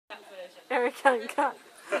Eric can't cut.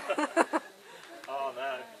 Oh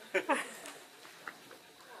no.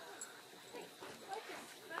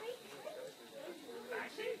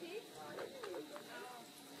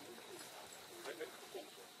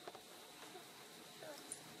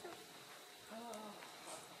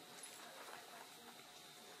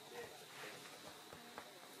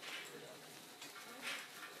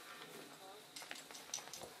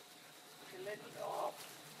 Let me off.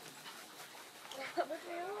 Let me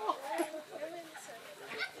off.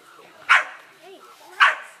 Hey, You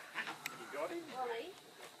got him? Wally.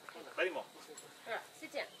 Let him off. Alright,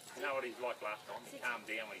 sit down. You know what he's like last time? He calmed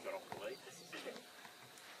down when he got off the lead.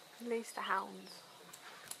 Release the hounds.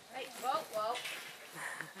 Hey, whoa, whoa.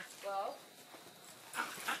 Whoa.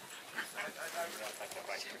 Right, take that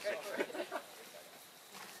back for a second.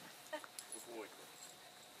 Good boy.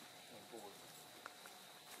 Good boy.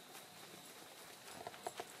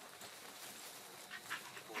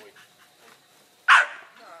 Boy.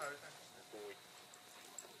 No. Boy.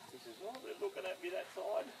 He says, oh, they're looking at me that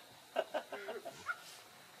side.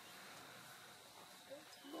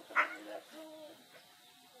 Looking at me that side.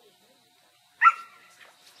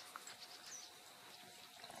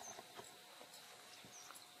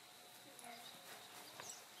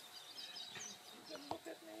 You can look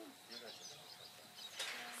at me.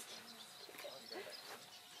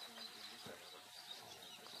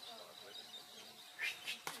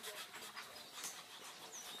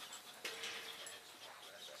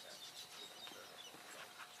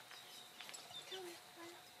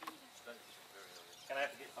 Gonna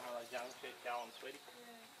have to get some of those young shit going, sweetie.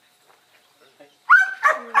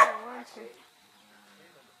 You will, won't you?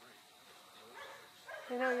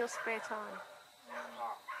 You know your spare time.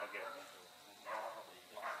 Ah, I'll get it.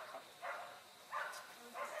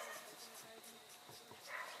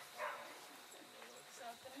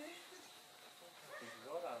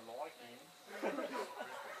 I don't like him.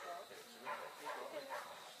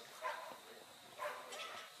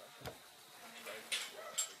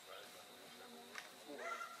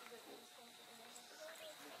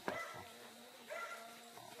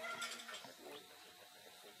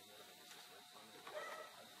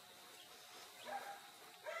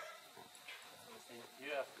 You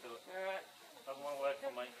have to do it. Alright. Doesn't want to work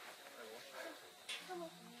for me.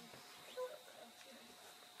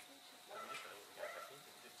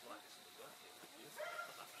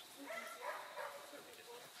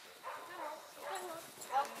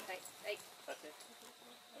 Oh, hey, hey. That's it.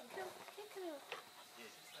 Come on.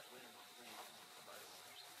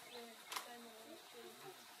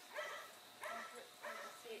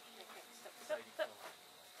 Stop, stop.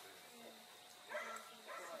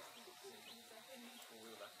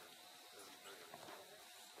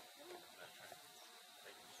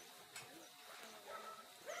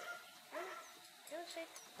 Go,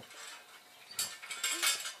 shake.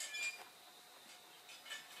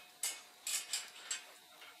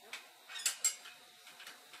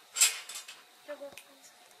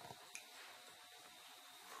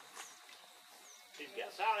 He's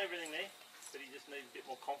got selling everything there, but he just needs a bit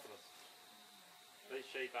more confidence. These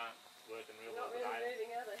sheep aren't working real well Not really today.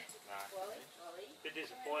 moving, are they? No. Wally. Bit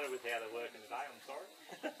disappointed with how they're working today, I'm sorry.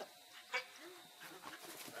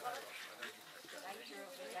 Nature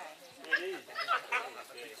of the day. It is.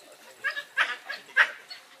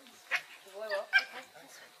 Boy, well.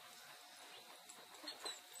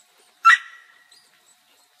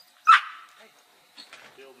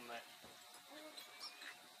 Building that.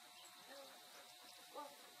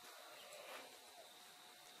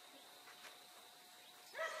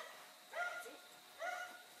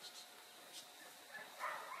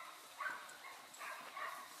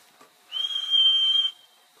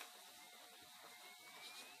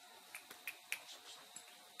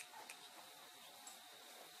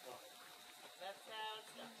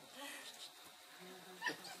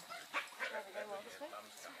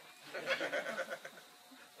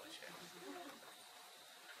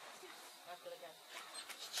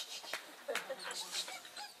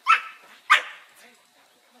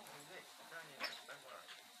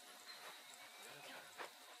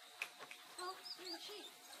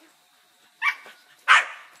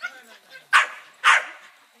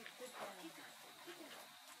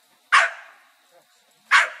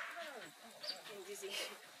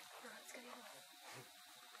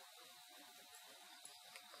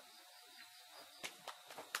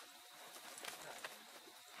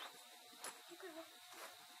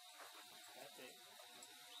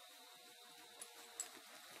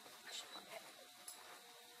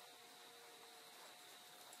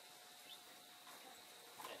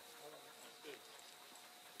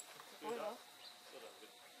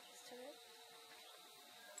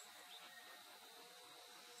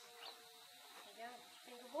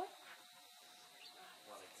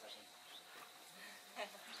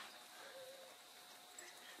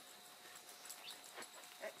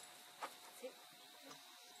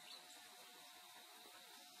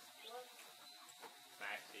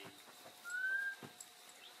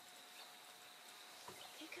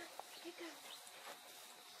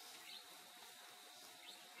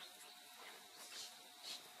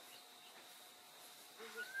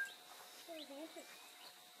 everything into.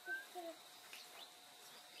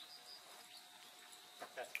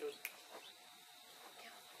 That's good.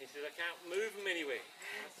 He says, I can't move him anywhere.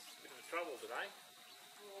 That's a bit of a trouble today.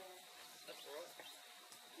 Yeah. That's all right.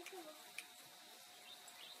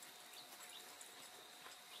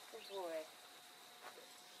 Good boy.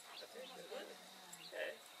 That's it.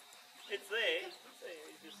 Yeah. It's there. It's there.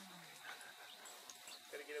 He's just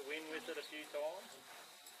got to get a win with it a few times.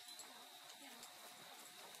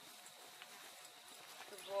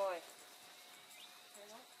 Good boy.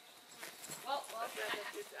 Well.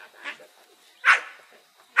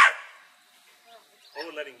 I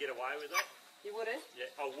would let him get away with it. You wouldn't? Yeah,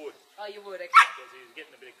 I would. Oh, you would, okay. Because he was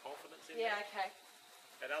getting a bit of confidence in Yeah, there. okay.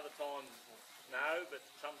 At other times, no, but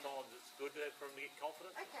sometimes it's good for him to get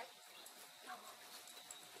confidence. Okay.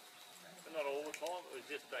 But not all the time. It was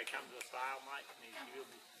just they come to a stalemate and he's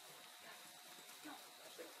really...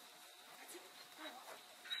 That's it.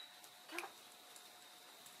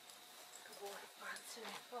 Good boy. Run to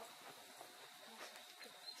me. Oh.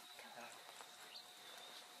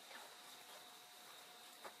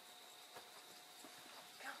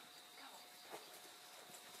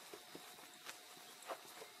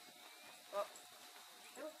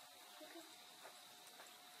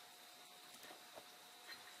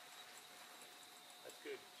 That's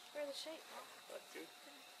good. Where are the sheep? That's good.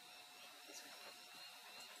 This way.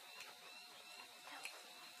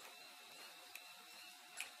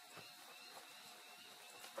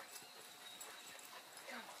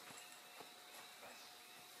 Come on.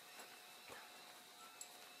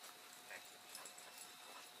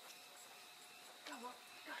 Come on.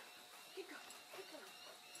 Go. Keep going. Keep going.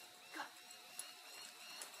 Go.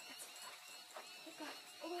 That's it. Keep going.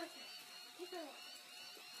 All the way through. Keep going.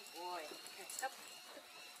 Good boy. Okay, stop.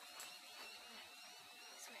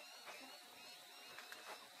 This way.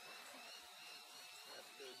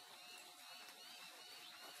 That's good.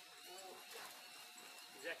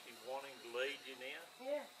 He's actually wanting to lead you now.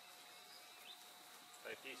 Yeah.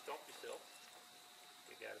 So if you stop yourself,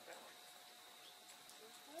 you go to balance.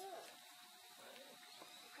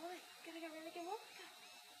 Come on. Gotta go around again. Walk. Go.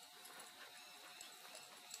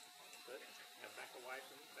 Good. Now back away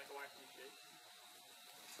from the sheep.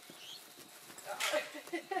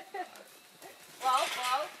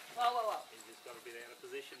 Whoa. He's just got a bit out of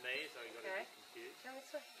position there, so he's got Okay. to get confused. Come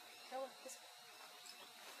this way. Come on, this way.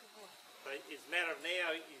 Good boy. So it's a matter of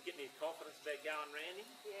now he's getting his confidence about going round him.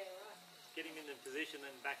 Yeah, right. Get him in the position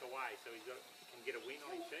and back away so he can get a win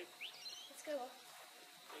on his sheep. Let's go on.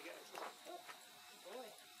 There you go. Oh, good boy.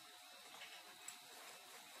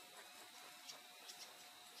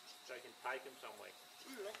 So he can take him somewhere.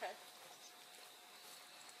 Okay.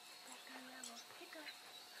 Go now, Mom. Keep going.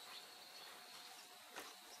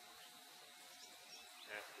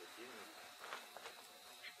 That's good, didn't he?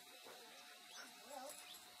 Well.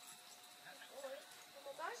 Boy. One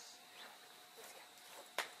more go. Let's go.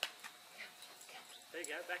 There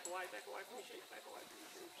you go. Back away from the sheep. Back away from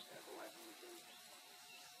the sheep. Back away from the sheep.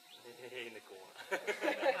 In the corner.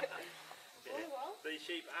 Boy, well. These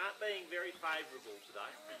sheep aren't being very favourable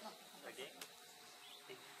today. Again.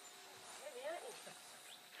 Heavy, aren't you?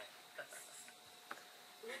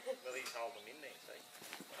 Well, he's holding them in there, see?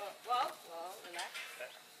 Oh, well, relax.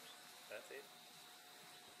 That's it.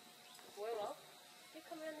 Boy, well. You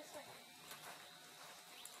come around this way.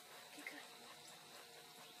 Keep going.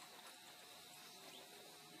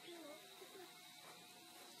 Keep going.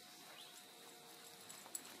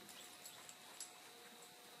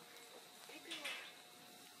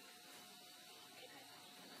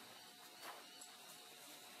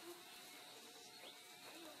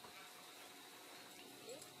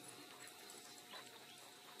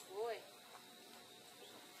 Boy.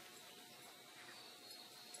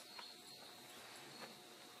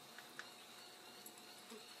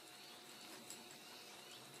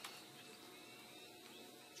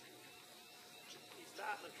 He's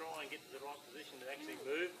starting to try and get to the right position to actually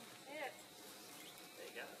move. Yeah. There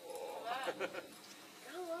you go. Oh. Right.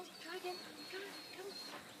 Go on, try again. Come on.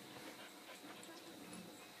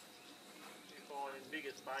 You find in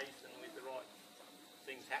bigger space and with the right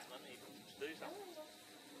things happening, he can do something.